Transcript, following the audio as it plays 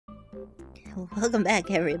Welcome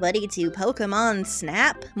back, everybody, to Pokemon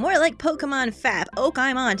Snap. More like Pokemon Fap. Oak,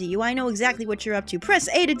 I'm on to you. I know exactly what you're up to. Press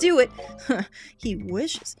A to do it. He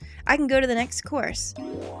wishes. I can go to the next course.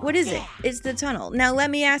 What is it? It's the tunnel. Now,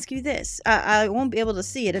 let me ask you this. I won't be able to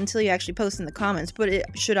see it until you actually post in the comments, but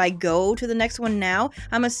should I go to the next one now?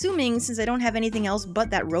 I'm assuming, since I don't have anything else but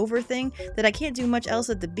that rover thing, that I can't do much else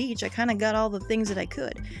at the beach. I kind of got all the things that I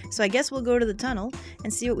could. So I guess we'll go to the tunnel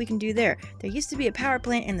and see what we can do there. There used to be a power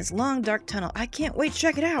plant in this long, dark tunnel. I can't wait to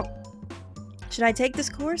check it out. Should I take this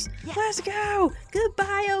course? Yeah. Let's go!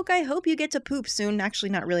 Goodbye, Oak. I hope you get to poop soon. Actually,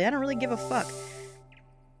 not really. I don't really give a fuck.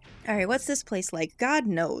 Alright, what's this place like? God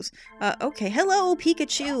knows. Okay. Hello,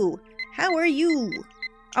 Pikachu. How are you?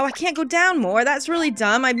 Oh, I can't go down more. That's really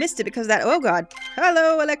dumb. I missed it because of that. Oh, God.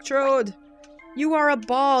 Hello, Electrode. You are a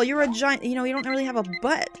ball. You're a giant. You know, you don't really have a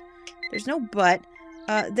butt. There's no butt.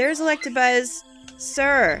 There's Electabuzz.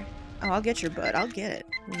 Sir. Oh, I'll get your butt. I'll get it.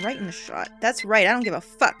 Right in the shot. That's right. I don't give a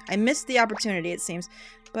fuck. I missed the opportunity, it seems.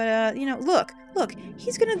 But, you know, look. Look.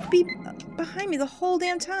 He's gonna be behind me the whole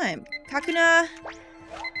damn time. Kakuna.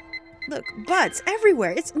 Look. Butts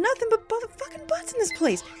everywhere. It's nothing but fucking butts in this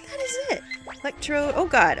place. That is it. Electrode. Oh,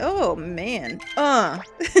 God. Oh, man. Oh,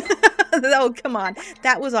 come on.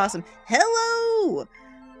 That was awesome. Hello.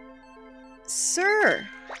 Sir.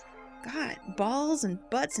 God, balls and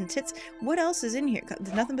butts and tits. What else is in here?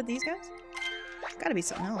 Nothing but these guys? Gotta be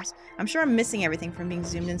something else. I'm sure I'm missing everything from being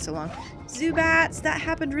zoomed in so long. Zubats, that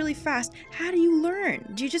happened really fast. How do you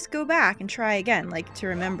learn? Do you just go back and try again? Like, to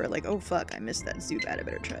remember, like, oh fuck, I missed that Zubat, I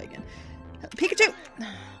better try again. Pikachu!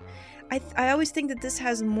 I always think that this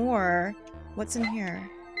has more. What's in here?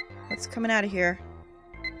 What's coming out of here?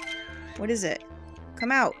 What is it?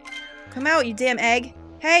 Come out. Come out, you damn egg.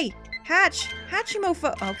 Hey! Hatch! Hatch, you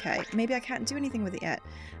mofo! Okay, maybe I can't do anything with it yet.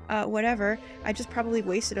 Whatever. I just probably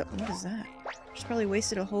wasted a- what is that? Just probably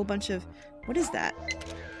wasted a whole bunch of- what is that?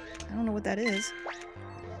 I don't know what that is.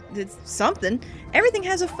 It's something. Everything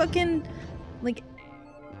has a fucking, like,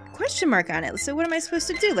 question mark on it. So what am I supposed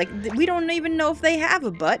to do? Like, we don't even know if they have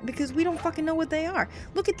a butt because we don't fucking know what they are.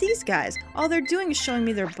 Look at these guys. All they're doing is showing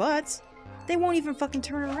me their butts. They won't even fucking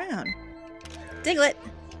turn around. Diglett!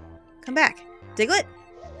 Come back. Diglett!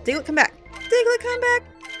 Diglett, come back. Diglett, come back.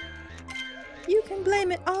 You can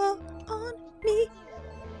blame it all on me.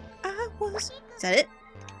 I was... Is that it?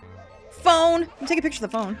 Phone! I'm taking a picture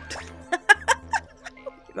of the phone.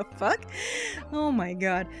 The fuck? Oh my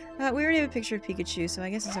god. We already have a picture of Pikachu, so I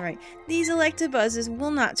guess it's alright. These Electabuzzes will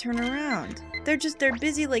not turn around. They're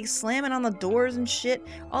busy, like, slamming on the doors and shit.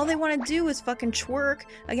 All they want to do is fucking twerk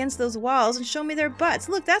against those walls and show me their butts.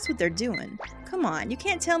 Look, that's what they're doing. Come on, you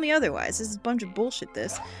can't tell me otherwise. This is a bunch of bullshit,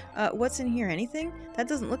 this. What's in here? Anything? That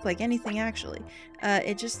doesn't look like anything, actually.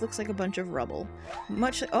 It just looks like a bunch of rubble.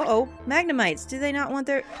 Much- uh-oh. Magnemites! Do they not want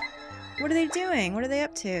their- What are they doing? What are they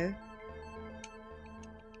up to?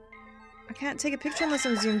 I can't take a picture unless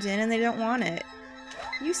I'm zoomed in and they don't want it.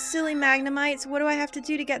 You silly Magnemites, what do I have to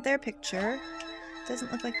do to get their picture?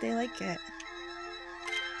 Doesn't look like they like it.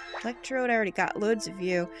 Electrode, I already got loads of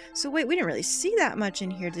you. So wait, we didn't really see that much in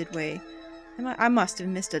here, did we? I must have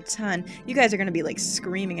missed a ton. You guys are gonna be like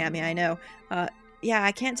screaming at me, I know. Yeah,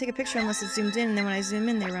 I can't take a picture unless it's zoomed in, and then when I zoom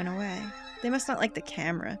in, they run away. They must not like the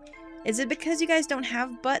camera. Is it because you guys don't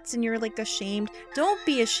have butts and you're, like, ashamed? Don't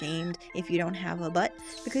be ashamed if you don't have a butt,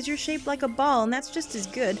 because you're shaped like a ball, and that's just as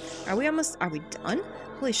good. Are we done?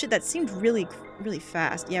 Holy shit, that seemed really, really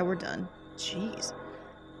fast. Yeah, we're done. Jeez.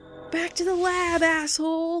 Back to the lab,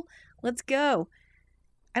 asshole! Let's go.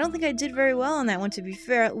 I don't think I did very well on that one, to be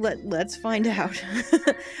fair. Let's find out.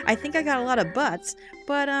 I think I got a lot of butts,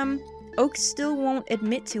 but, Oak still won't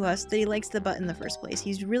admit to us that he likes the butt in the first place.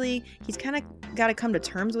 He's kind of got to come to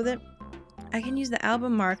terms with it. I can use the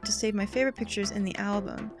album mark to save my favorite pictures in the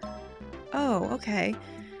album. Oh, okay.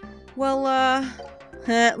 Well,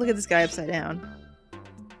 look at this guy upside down.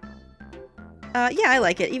 Yeah, I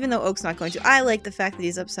like it, even though Oak's not going to. I like the fact that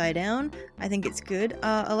he's upside down. I think it's good.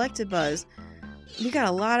 Electabuzz. We got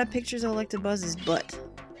a lot of pictures of Electabuzz's butt.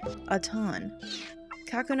 A ton.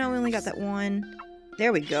 Kakuna, we only got that one.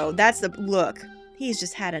 There we go. That's the look. He's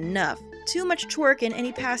just had enough. Too much twerking and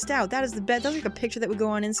he passed out. That is the best. That's like a picture that would go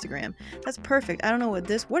on Instagram. That's perfect. I don't know what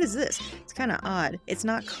is this? It's kind of odd. It's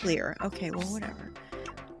not clear. Okay, well, whatever.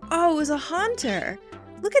 Oh, it was a Haunter.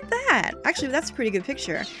 Look at that. Actually, that's a pretty good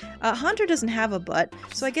picture. Haunter doesn't have a butt,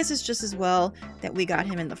 so I guess it's just as well that we got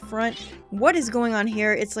him in the front. What is going on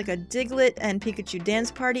here? It's like a Diglett and Pikachu dance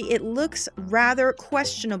party. It looks rather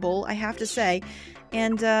questionable, I have to say.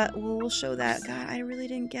 And we'll show that. God, I really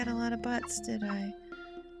didn't get a lot of butts, did I?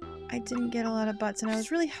 I didn't get a lot of butts, and I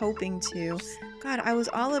was really hoping to. God, I was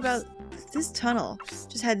all about... This tunnel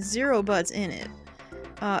just had 0 butts in it.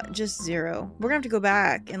 Just 0. We're gonna have to go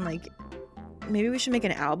back and, like... Maybe we should make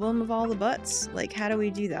an album of all the butts? Like, how do we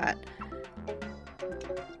do that?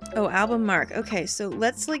 Oh, album mark. Okay, so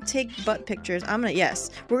let's, like, take butt pictures.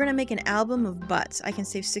 Yes. We're gonna make an album of butts. I can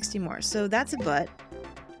save 60 more. So that's a butt.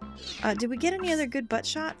 Did we get any other good butt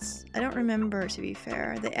shots? I don't remember, to be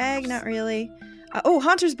fair. The egg, not really. Oh,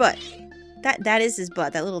 Haunter's butt! That is his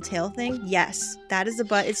butt, that little tail thing. Yes, that is the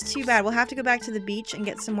butt. It's too bad. We'll have to go back to the beach and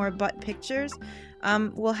get some more butt pictures.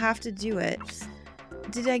 We'll have to do it.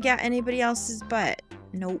 Did I get anybody else's butt?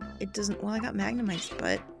 Nope, it doesn't. Well, I got Magnemite's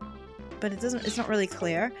butt, but it's not really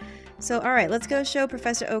clear. So, alright, let's go show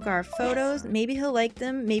Professor Oak our photos. Maybe he'll like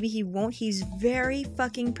them, maybe he won't. He's very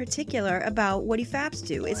fucking particular about what he faps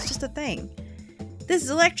to. It's just a thing. This is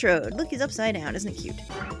Electrode. Look, he's upside down. Isn't it cute?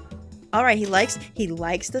 Alright, he likes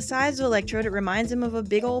the size of Electrode. It reminds him of a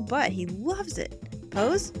big old butt. He loves it.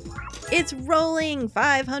 Pose? It's rolling!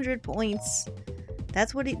 500 points.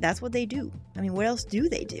 That's what they do. I mean, what else do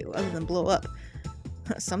they do other than blow up?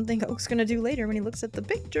 Something Oak's gonna do later when he looks at the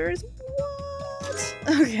pictures. What?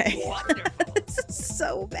 Okay. This is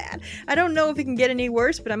so bad. I don't know if it can get any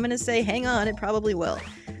worse, but I'm gonna say hang on, it probably will.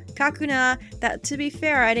 Kakuna, that, to be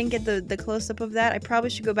fair, I didn't get the close-up of that. I probably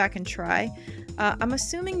should go back and try. I'm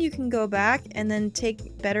assuming you can go back and then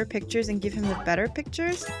take better pictures and give him the better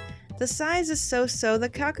pictures. The size is so-so. The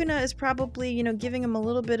Kakuna is probably, you know, giving him a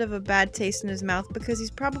little bit of a bad taste in his mouth because he's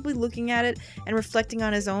probably looking at it and reflecting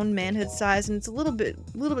on his own manhood size, and it's a little bit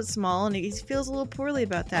small, and he feels a little poorly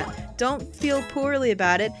about that. Don't feel poorly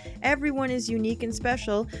about it. Everyone is unique and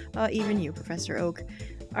special, even you, Professor Oak.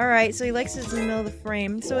 Alright, so he likes it in the middle of the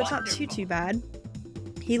frame, so it's not too bad.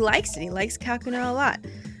 He likes it. He likes Kakuna a lot.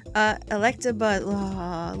 Electabuzz.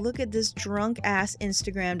 Oh, look at this drunk-ass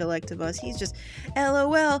Instagrammed Electabuzz. He's just,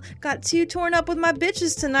 LOL, got too torn up with my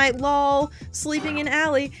bitches tonight, lol. Sleeping in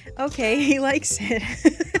alley. Okay, he likes it.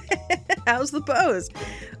 How's the pose?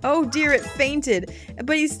 Oh dear, it fainted.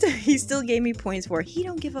 But he still gave me points for it. He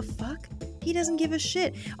don't give a fuck. He doesn't give a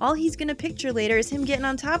shit. All he's gonna picture later is him getting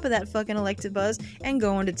on top of that fucking Electabuzz and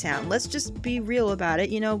going to town. Let's just be real about it.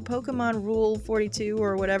 You know, Pokemon Rule 42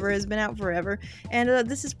 or whatever has been out forever. And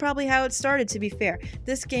this is probably how it started, to be fair.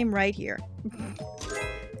 This game right here.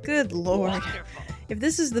 Good lord. Wonderful. If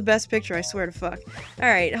this is the best picture, I swear to fuck.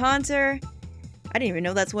 Alright, Haunter. I didn't even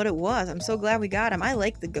know that's what it was. I'm so glad we got him. I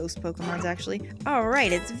like the ghost Pokemons, actually.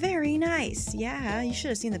 Alright, it's very nice. Yeah, you should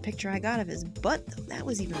have seen the picture I got of his butt, though. That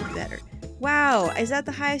was even better. Wow, is that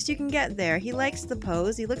the highest you can get there? He likes the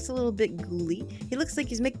pose. He looks a little bit ghouly. He looks like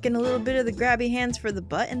he's making a little bit of the grabby hands for the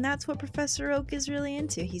butt, and that's what Professor Oak is really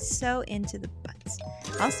into. He's so into the butts.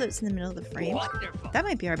 Also, it's in the middle of the frame. Wonderful. That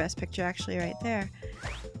might be our best picture, actually, right there.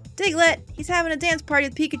 Diglett! He's having a dance party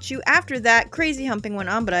with Pikachu. After that, crazy humping went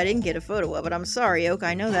on, but I didn't get a photo of it. I'm sorry, Oak.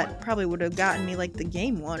 I know that probably would have gotten me, like, the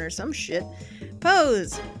game one or some shit.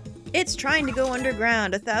 Pose! It's trying to go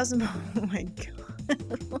underground. 1,000... Oh my god.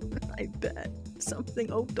 I bet.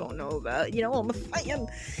 Something Oak don't know about. You know, I'm a fan.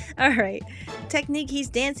 Alright. Technique, he's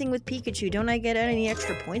dancing with Pikachu. Don't I get any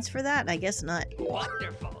extra points for that? I guess not.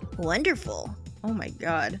 Wonderful. Wonderful. Oh my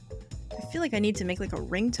god. I feel like I need to make like a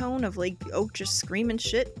ringtone of like Oak just screaming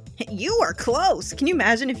shit. You are close! Can you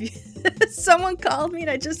imagine if you someone called me and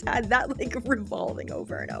I just had that like revolving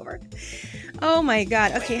over and over? Oh my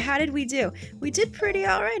god. Okay, how did we do? We did pretty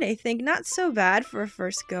alright, I think. Not so bad for a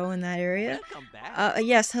first go in that area. Welcome back.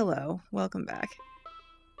 Yes, hello. Welcome back.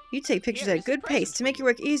 You take pictures at a good pace. To make your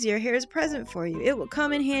work easier, here's a present for you. It will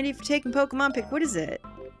come in handy for taking Pokemon pic. What is it?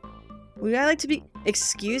 Would I like to be...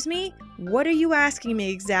 Excuse me? What are you asking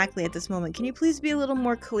me exactly at this moment? Can you please be a little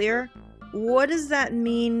more clear? What does that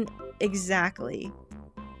mean exactly?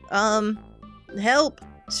 Help!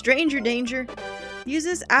 Stranger danger. Use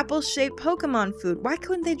this apple-shaped Pokemon food. Why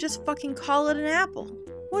couldn't they just fucking call it an apple?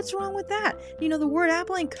 What's wrong with that? You know, the word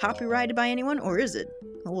apple ain't copyrighted by anyone, or is it?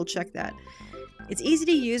 We'll check that. It's easy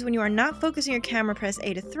to use when you are not focusing your camera. Press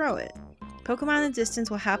A to throw it. Pokemon in the distance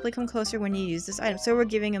will happily come closer when you use this item. So we're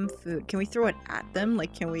giving them food. Can we throw it at them?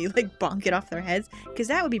 Like, can we, like, bonk it off their heads? Because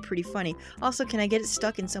that would be pretty funny. Also, can I get it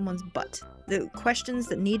stuck in someone's butt? The questions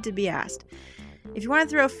that need to be asked. If you want to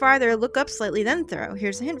throw farther, look up slightly, then throw.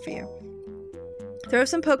 Here's a hint for you. Throw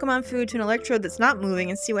some Pokemon food to an Electrode that's not moving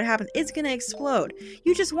and see what happens. It's gonna explode.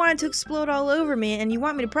 You just want it to explode all over me, and you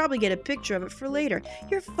want me to probably get a picture of it for later.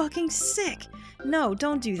 You're fucking sick. No,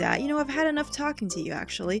 don't do that. You know, I've had enough talking to you,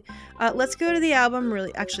 actually. Let's go to the album.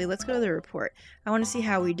 Actually, let's go to the report. I want to see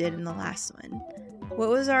how we did in the last one. What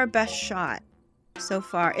was our best shot so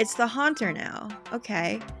far? It's the Haunter now.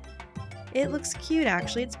 Okay. It looks cute,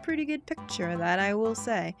 actually. It's a pretty good picture, that I will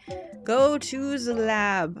say. Go to the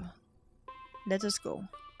lab. Let us go.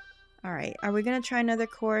 Alright, are we gonna try another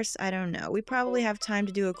course? I don't know. We probably have time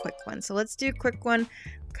to do a quick one. So let's do a quick one.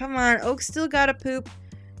 Come on, Oak still gotta poop.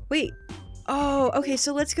 Wait. Oh, okay,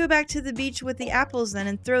 so let's go back to the beach with the apples then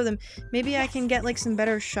and throw them. Maybe I can get like some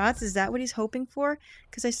better shots. Is that what he's hoping for?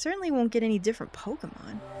 Because I certainly won't get any different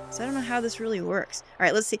Pokemon. So I don't know how this really works.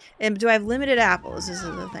 Alright, let's see. Do I have limited apples? This is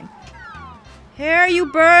the thing. Here, you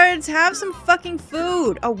birds, have some fucking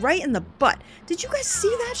food. Oh, right in the butt. Did you guys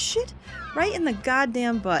see that shit? Right in the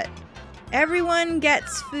goddamn butt. Everyone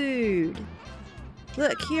gets food.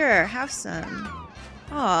 Look, here, have some.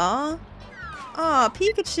 Aw. Aw,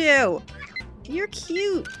 Pikachu. You're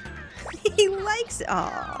cute. He likes it.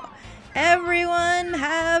 Aw. Everyone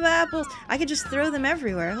have apples. I could just throw them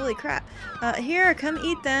everywhere. Holy crap. Here, come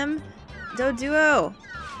eat them. Doduo.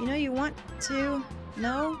 You know you want to.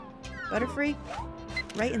 No? Butterfree?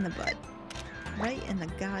 Right in the butt. Right in the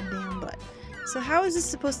goddamn butt. So how is this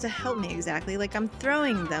supposed to help me exactly? Like, I'm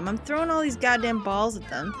throwing them. I'm throwing all these goddamn balls at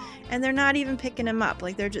them, and they're not even picking them up.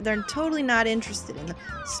 Like, they're totally not interested in them.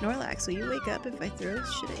 Snorlax, will you wake up if I throw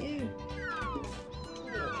this shit at you?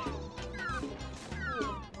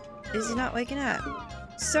 Is he not waking up?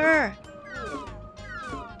 Sir!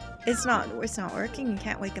 It's not working. You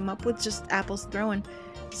can't wake him up with just apples throwing.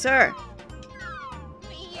 Sir!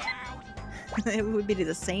 It would be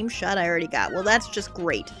the same shot I already got. Well, that's just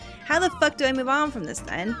great. How the fuck do I move on from this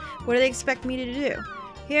then? What do they expect me to do?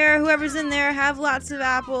 Here, whoever's in there, have lots of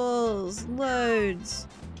apples. Loads.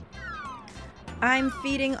 I'm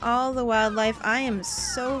feeding all the wildlife. I am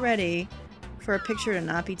so ready for a picture to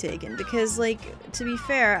not be taken. Because, like, to be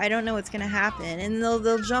fair, I don't know what's gonna happen. And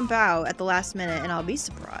they'll jump out at the last minute and I'll be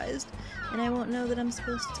surprised. And I won't know that I'm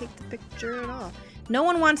supposed to take the picture at all. No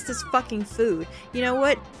one wants this fucking food. You know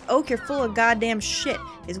what? Oak, you're full of goddamn shit,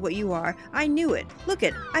 is what you are. I knew it. Look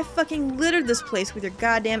it. I fucking littered this place with your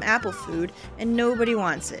goddamn apple food, and nobody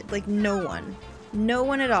wants it. Like, no one. No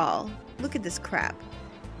one at all. Look at this crap.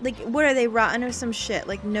 Like, what are they, rotten or some shit?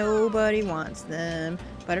 Like, nobody wants them.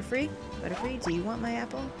 Butterfree? Butterfree, do you want my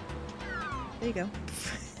apple? There you go.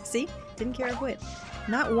 See? Didn't care a whit.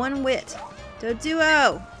 Not one whit.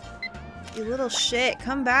 Doduo! You little shit.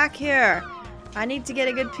 Come back here. I need to get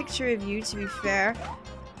a good picture of you, to be fair.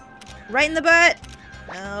 Right in the butt!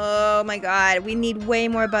 Oh my god, we need way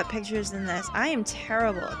more butt pictures than this. I am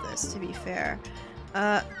terrible at this, to be fair.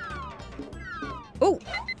 Oh!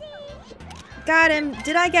 Got him!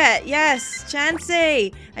 Did I get? Yes!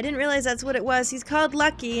 Chansey! I didn't realize that's what it was. He's called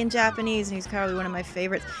Lucky in Japanese, and he's probably one of my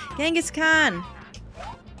favorites. Genghis Khan!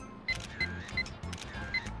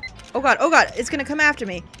 Oh god, it's gonna come after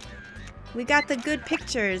me. We got the good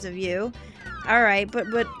pictures of you. Alright, but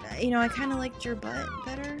you know, I kind of liked your butt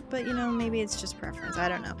better, but you know, maybe it's just preference. I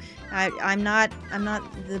don't know. I'm not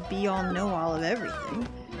the be-all know-all of everything.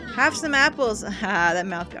 Have some apples. Ah, that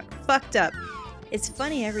mouth got fucked up. It's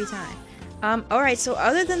funny every time. Alright, so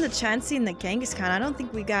other than the Chansey and the Genghis Khan, I don't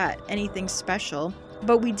think we got anything special,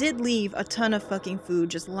 but we did leave a ton of fucking food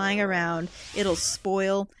just lying around. It'll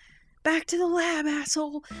spoil. Back to the lab,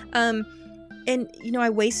 asshole. And you know,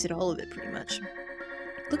 I wasted all of it pretty much.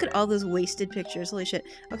 Look at all those wasted pictures. Holy shit.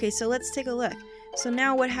 Okay, so let's take a look. So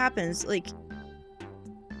now what happens? Like,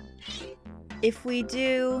 if we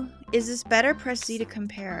do... Is this better? Press Z to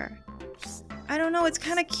compare. I don't know. It's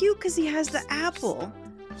kind of cute because he has the apple.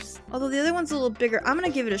 Although the other one's a little bigger. I'm going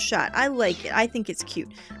to give it a shot. I like it. I think it's cute.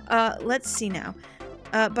 Let's see now.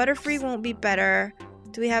 Butterfree won't be better.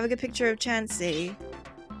 Do we have a good picture of Chansey?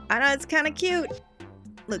 I know, it's kind of cute.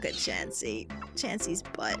 Look at Chansey. Chansey's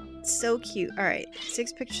butt. So cute. Alright,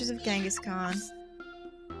 6 pictures of Genghis Khan.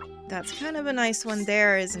 That's kind of a nice one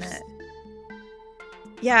there, isn't it?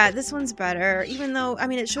 Yeah, this one's better. Even though, I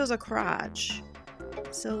mean, it shows a crotch.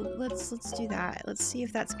 So let's do that. Let's see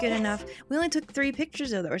if that's good enough. We only took 3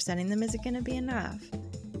 pictures though that we're sending them. Is it going to be enough?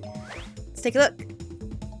 Let's take a look.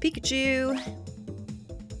 Pikachu.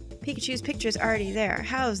 Pikachu's picture's already there.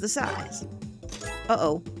 How's the size?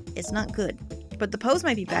 Uh-oh. It's not good. But the pose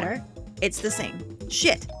might be better. It's the same.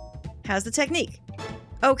 Shit. How's the technique?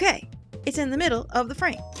 Okay. It's in the middle of the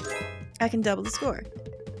frame. I can double the score.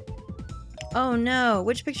 Oh no.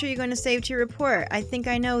 Which picture are you going to save to your report? I think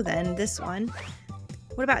I know then. This one.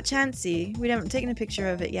 What about Chansey? We haven't taken a picture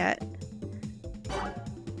of it yet.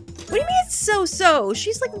 What do you mean it's so-so?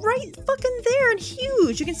 She's like right fucking there and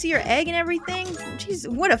huge. You can see her egg and everything. Jeez,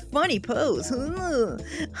 what a funny pose.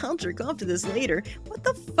 I'll jerk off to this later. What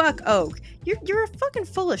the fuck, Oak? You're fucking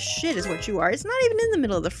full of shit is what you are. It's not even in the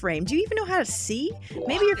middle of the frame. Do you even know how to see?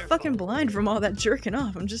 Maybe you're fucking blind from all that jerking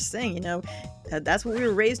off. I'm just saying, you know. That's what we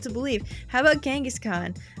were raised to believe. How about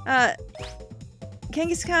Kangaskhan?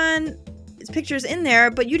 Kangaskhan, his picture's in there,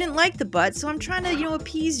 but you didn't like the butt, so I'm trying to, you know,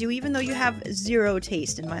 appease you, even though you have zero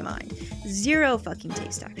taste in my mind. Zero fucking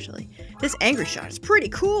taste, actually. This angry shot is pretty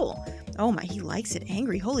cool. Oh my, he likes it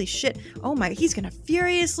angry. Holy shit. Oh my, he's gonna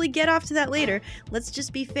furiously get off to that later. Let's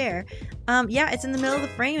just be fair. Yeah, it's in the middle of the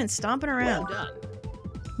frame and stomping around. Well done.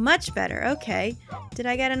 Much better. Okay. Did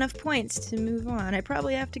I get enough points to move on? I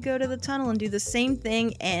probably have to go to the tunnel and do the same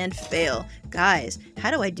thing and fail. Guys, how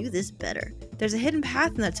do I do this better? There's a hidden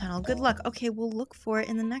path in the tunnel. Good luck. Okay, we'll look for it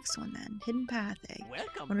in the next one then. Hidden path, eh?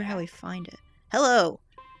 Welcome Wonder how back. we find it. Hello.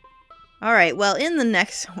 All right, well, in the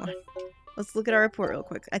next one, let's look at our report real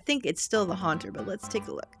quick. I think it's still the Haunter, but let's take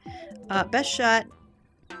a look. Best shot.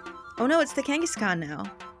 Oh no, it's the Kangaskhan now.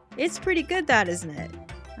 It's pretty good, that, isn't it?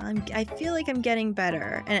 I feel like I'm getting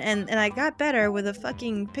better. And I got better with a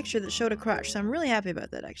fucking picture that showed a crotch, so I'm really happy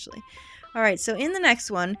about that, actually. Alright, so in the next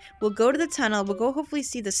one, we'll go to the tunnel. We'll go hopefully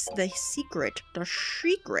see the secret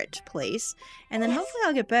place. And then hopefully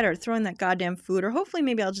I'll get better at throwing that goddamn food. Or hopefully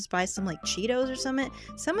maybe I'll just buy some, like, Cheetos or something.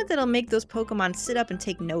 Something that'll make those Pokemon sit up and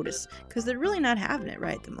take notice. Because they're really not having it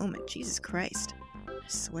right at the moment. Jesus Christ. I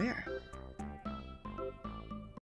swear.